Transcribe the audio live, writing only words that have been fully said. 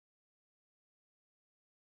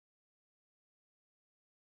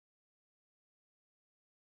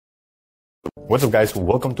What's up guys,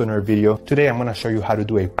 welcome to another video. Today I'm going to show you how to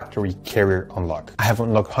do a factory carrier unlock. I have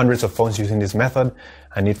unlocked hundreds of phones using this method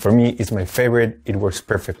and for me it's my favorite. It works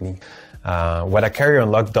perfectly. What a carrier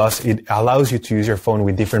unlock does, it allows you to use your phone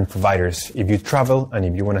with different providers. If you travel and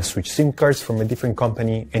if you want to switch SIM cards from a different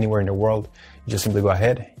company anywhere in the world, you just simply go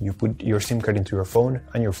ahead, you put your SIM card into your phone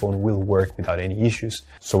and your phone will work without any issues.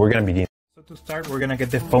 So we're going to begin. So to start, we're going to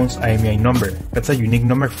get the phone's IMEI number. That's a unique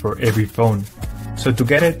number for every phone. So to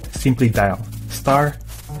get it, simply dial *#06#.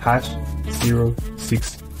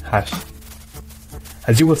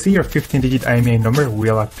 As you will see, your 15-digit IMEI number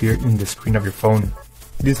will appear in the screen of your phone.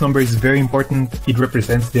 This number is very important. It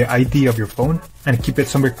represents the ID of your phone, and keep it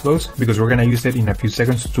somewhere close because we're gonna use it in a few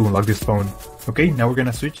seconds to unlock this phone. Okay, now we're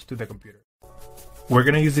gonna switch to the computer. We're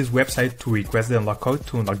gonna use this website to request the unlock code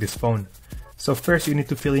to unlock this phone. So first you need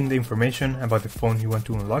to fill in the information about the phone you want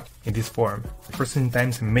to unlock in this form. Processing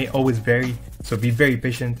times may always vary, so be very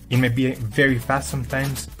patient. It may be very fast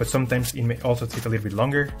sometimes, but sometimes it may also take a little bit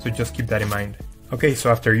longer, so just keep that in mind. Okay,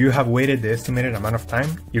 so after you have waited the estimated amount of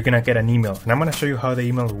time, you're gonna get an email, and I'm gonna show you how the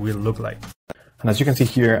email will look like. And as you can see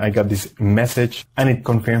here, I got this message, and it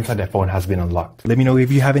confirms that the phone has been unlocked. Let me know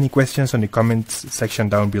if you have any questions on the comments section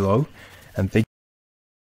down below, and thank you.